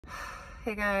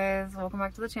Hey guys, welcome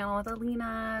back to the channel with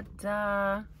Alina. Duh.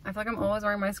 I feel like I'm always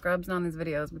wearing my scrubs now in these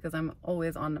videos because I'm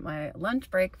always on my lunch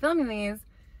break filming these.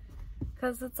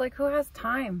 Because it's like, who has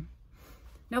time?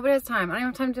 Nobody has time. I don't even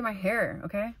have time to do my hair,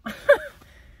 okay?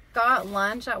 Got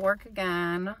lunch at work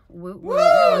again. Woot woot.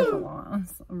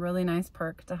 It's a really nice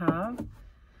perk to have.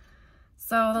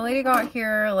 So the lady got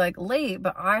here like late,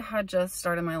 but I had just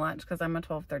started my lunch because I'm a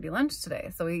 12:30 lunch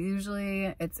today. So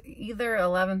it's either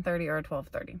 11:30 or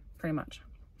 12:30, pretty much.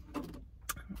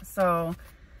 So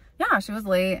yeah, she was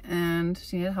late and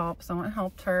she needed help, so I went and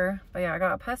helped her. But yeah, I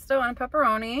got a pesto and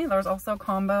pepperoni. There was also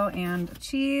combo and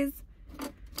cheese.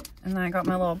 And then I got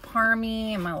my little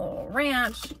parmy and my little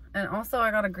ranch. And also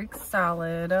I got a Greek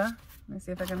salad. Let me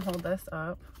see if I can hold this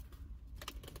up.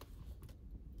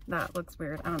 That looks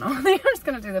weird. I don't know. I think I'm just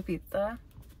gonna do the pizza.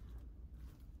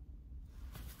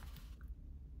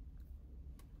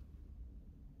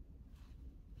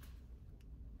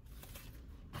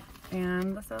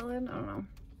 And the salad, I don't know.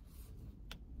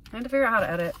 I had to figure out how to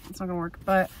edit. It's not gonna work,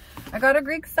 but I got a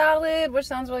Greek salad, which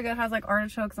sounds really good. It has like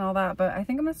artichokes and all that, but I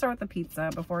think I'm gonna start with the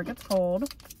pizza before it gets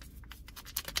cold.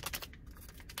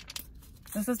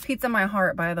 This is pizza my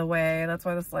heart, by the way. That's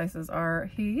why the slices are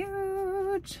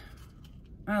huge.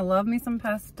 I love me some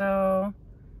pesto,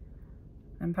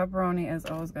 and pepperoni is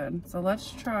always good. So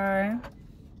let's try.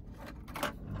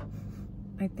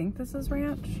 I think this is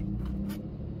ranch.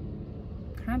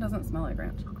 Kind of doesn't smell like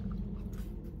ranch.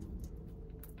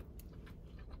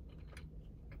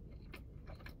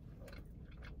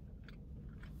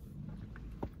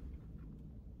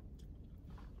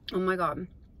 Oh my God.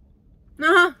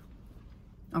 Ah!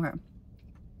 Okay.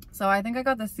 So I think I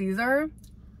got the Caesar.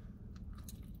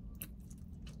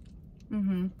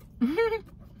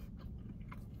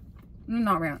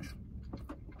 Not ranch.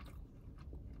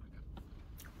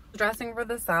 Dressing for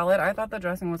the salad. I thought the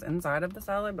dressing was inside of the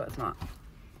salad, but it's not.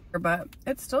 But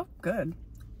it's still good.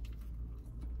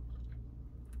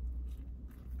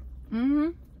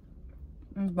 It's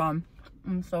bomb.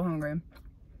 I'm so hungry.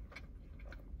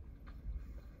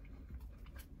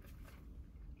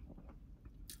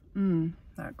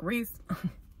 That grease.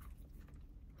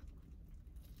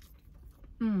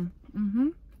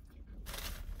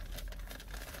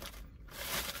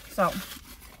 So, I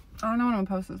don't know when I'm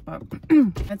gonna post this, but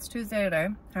it's Tuesday today.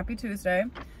 Happy Tuesday.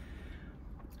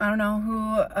 I don't know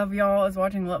who of y'all is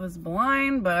watching Love is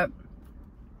Blind, but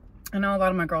I know a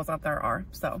lot of my girls out there are.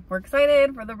 So, we're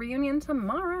excited for the reunion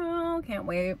tomorrow. Can't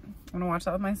wait. I'm gonna watch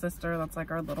that with my sister. That's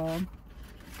like our little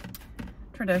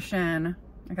tradition.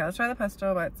 Okay, let's try the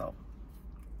pesto by itself.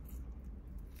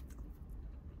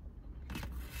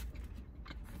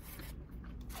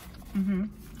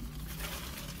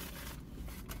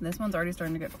 This one's already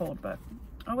starting to get cold, but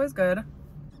always good.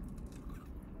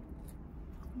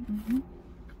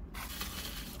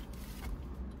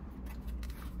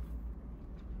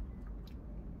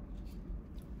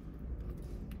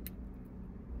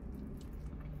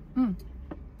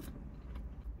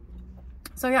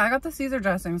 So yeah, I got the Caesar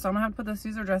dressing, so I'm gonna have to put the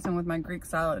Caesar dressing with my Greek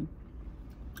salad,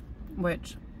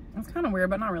 which is kind of weird,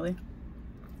 but not really.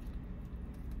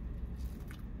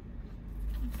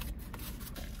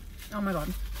 Oh my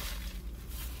God.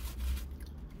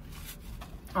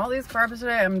 All these carbs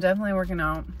today, I'm definitely working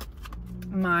out.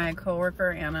 My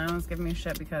coworker Anna was giving me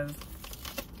shit because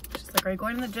she's like, are you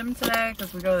going to the gym today?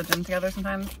 Because we go to the gym together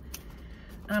sometimes.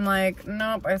 And I'm like,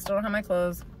 nope, I still don't have my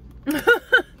clothes.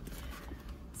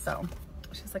 So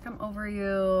she's like, I'm over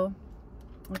you.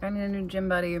 Like, I need a new gym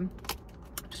buddy.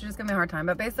 She's just giving me a hard time.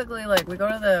 But basically, like, we go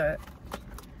to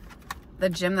the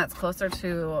gym that's closer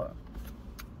to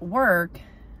work.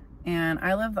 And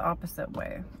I live the opposite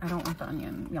way. I don't want the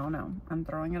onion. Y'all know. I'm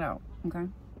throwing it out. Okay?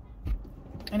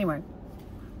 Anyway.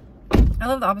 I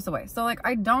live the opposite way. So, like,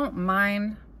 I don't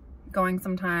mind going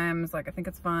sometimes. Like, I think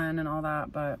it's fun and all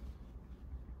that. But,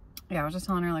 yeah, I was just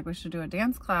telling her, like, we should do a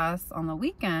dance class on the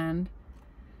weekend.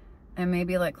 And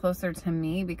maybe, like, closer to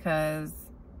me because,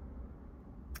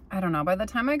 I don't know. By the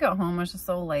time I get home, it's just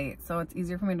so late. So, it's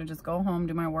easier for me to just go home,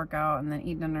 do my workout, and then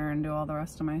eat dinner and do all the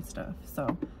rest of my stuff.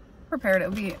 So, prepared. It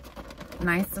would be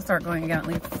nice to start going again at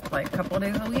least like a couple of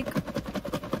days a week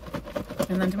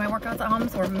and then do my workouts at home.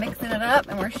 So we're mixing it up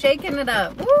and we're shaking it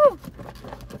up. Woo!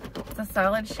 It's a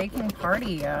salad shaking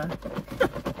party. I'm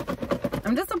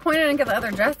disappointed I didn't get the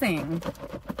other dressing.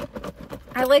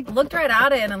 I like looked right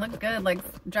at it and it looked good, like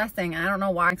dressing, and I don't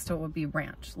know why next to it would be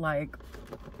ranch. Like,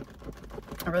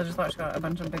 I really just thought she got a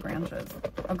bunch of big ranches.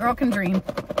 A girl can dream.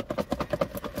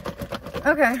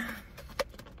 Okay.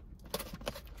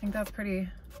 I think that's pretty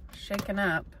shaken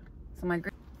up. So my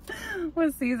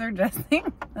with Caesar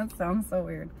dressing. That sounds so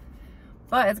weird.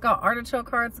 But it's got artichoke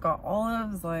hearts, it's got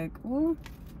olives, like, ooh,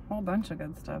 a whole bunch of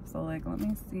good stuff. So like, let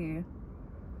me see.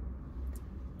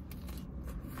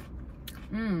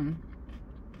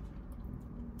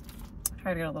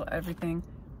 Try to get a little everything.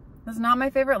 This is not my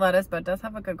favorite lettuce, but it does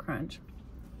have a good crunch.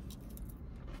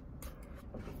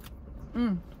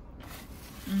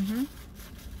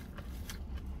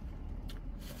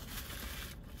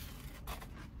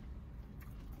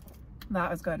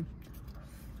 That is good.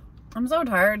 I'm so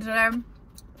tired today.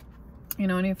 You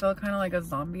know, when you feel kind of like a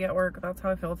zombie at work, that's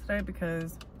how I feel today,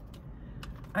 because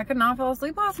I could not fall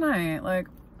asleep last night. Like,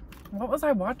 what was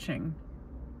I watching?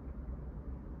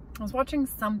 I was watching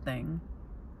something.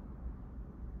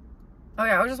 Oh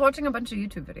yeah, I was just watching a bunch of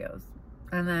YouTube videos.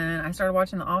 And then I started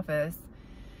watching The Office.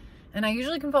 And I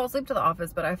usually can fall asleep to The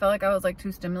Office, but I felt like I was like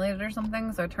too stimulated or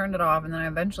something, so I turned it off, and then I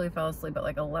eventually fell asleep at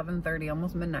like 11:30,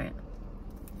 almost midnight.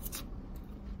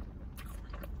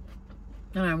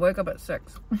 And I wake up at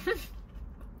 6.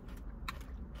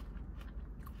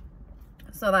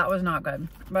 So that was not good.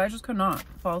 But I just could not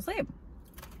fall asleep.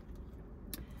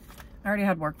 I already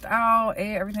had worked out,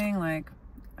 ate everything, like,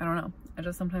 I don't know. I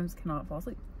just sometimes cannot fall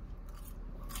asleep.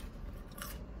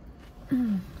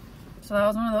 So that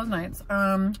was one of those nights.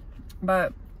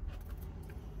 But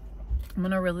I'm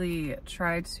gonna really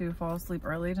try to fall asleep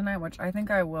early tonight, which I think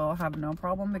I will have no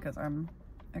problem because I'm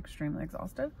extremely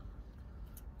exhausted.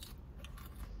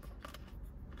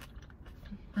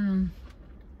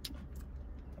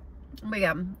 But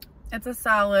yeah, it's a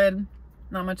salad.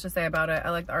 Not much to say about it. I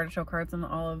like the artichoke hearts and the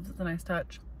olives. It's a nice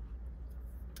touch.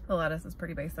 The lettuce is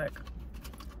pretty basic.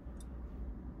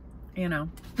 You know.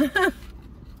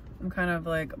 I'm kind of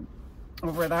like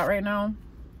over that right now.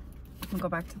 I'll go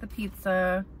back to the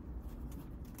pizza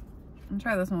and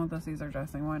try this one with the Caesar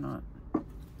dressing. Why not?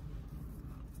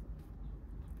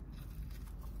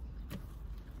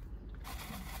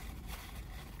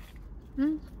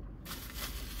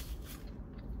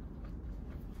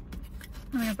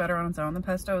 I think it's better on its own. The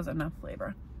pesto is enough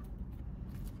flavor.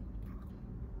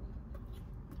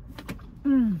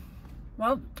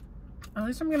 Well, at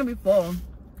least I'm gonna be full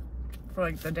for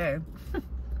like the day.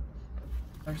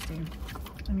 Thirsty.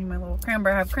 I need my little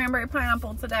cranberry. I have cranberry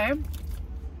pineapple today.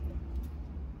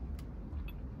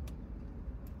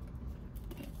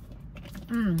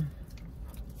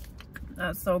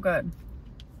 That's so good.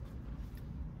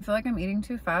 I feel like I'm eating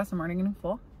too fast. I'm already getting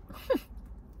full.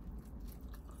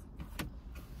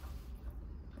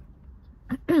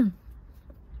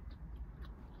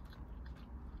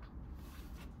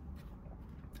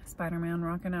 Spider-Man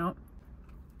rocking out.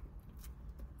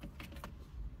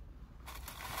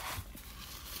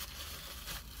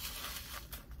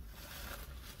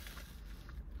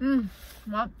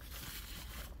 Well,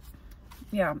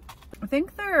 yeah, I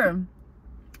think their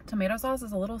tomato sauce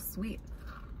is a little sweet.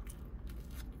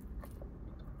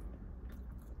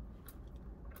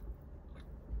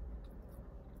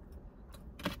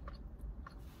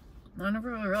 I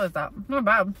never really realized that. Not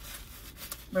bad,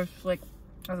 but it's like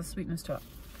has a sweetness to it.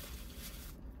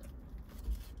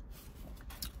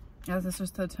 As this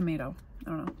is the tomato. I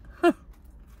don't know.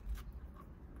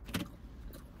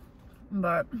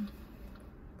 But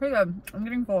pretty good. I'm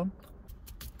getting full.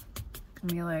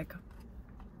 Let me like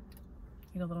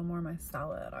eat a little more of my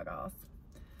salad, I guess.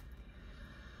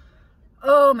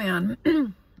 Oh man.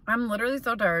 I'm literally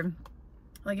so tired.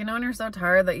 Like, you know when you're so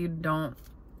tired that you don't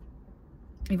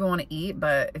even want to eat,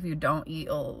 but if you don't eat,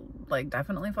 you'll like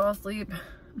definitely fall asleep.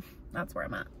 That's where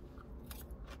I'm at.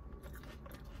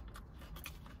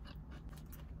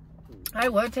 I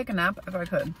would take a nap if I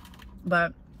could,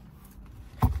 but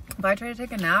if I try to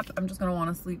take a nap, I'm just gonna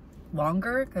want to sleep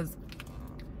longer because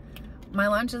my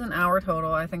lunch is an hour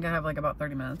total. I think I have like about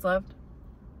 30 minutes left.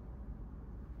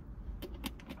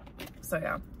 So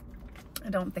yeah, I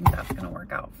don't think that's gonna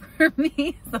work out for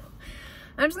me. So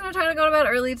I'm just gonna try to go to bed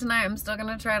early tonight. I'm still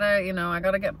gonna try to, you know, I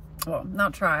gotta get, well,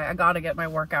 not try, I gotta get my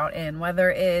workout in, whether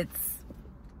it's,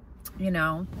 you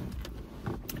know,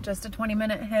 just a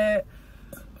 20-minute hit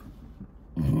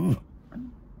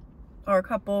or a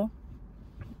couple,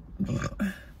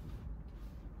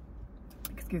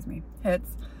 excuse me,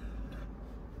 hits,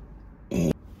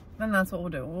 then that's what we'll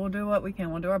do. We'll do what we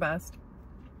can. We'll do our best.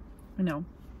 You know,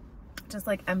 just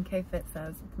like MK Fit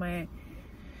says, it's my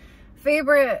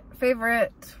favorite, did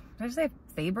I say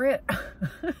favorite?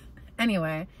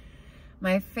 Anyway,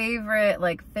 my favorite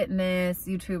like fitness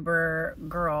YouTuber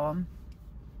girl,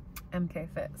 MK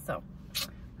Fit. So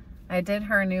I did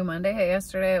her new Monday hit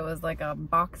yesterday. It was like a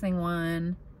boxing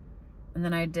one. And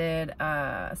then I did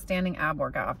a standing ab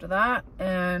workout after that.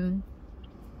 And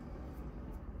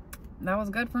that was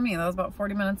good for me. That was about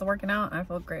 40 minutes of working out. I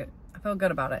felt great. I feel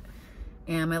good about it.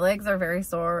 and my legs are very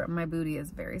sore and my booty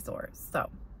is very sore. So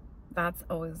that's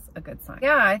always a good sign.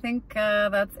 Yeah, I think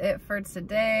that's it for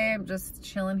today. I'm just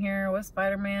chilling here with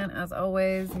Spider-Man as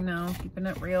always, you know, keeping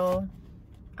it real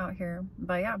out here.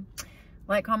 But yeah,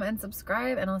 like, comment, and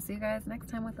subscribe, and I'll see you guys next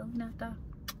time with Alinata.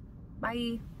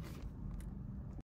 Bye.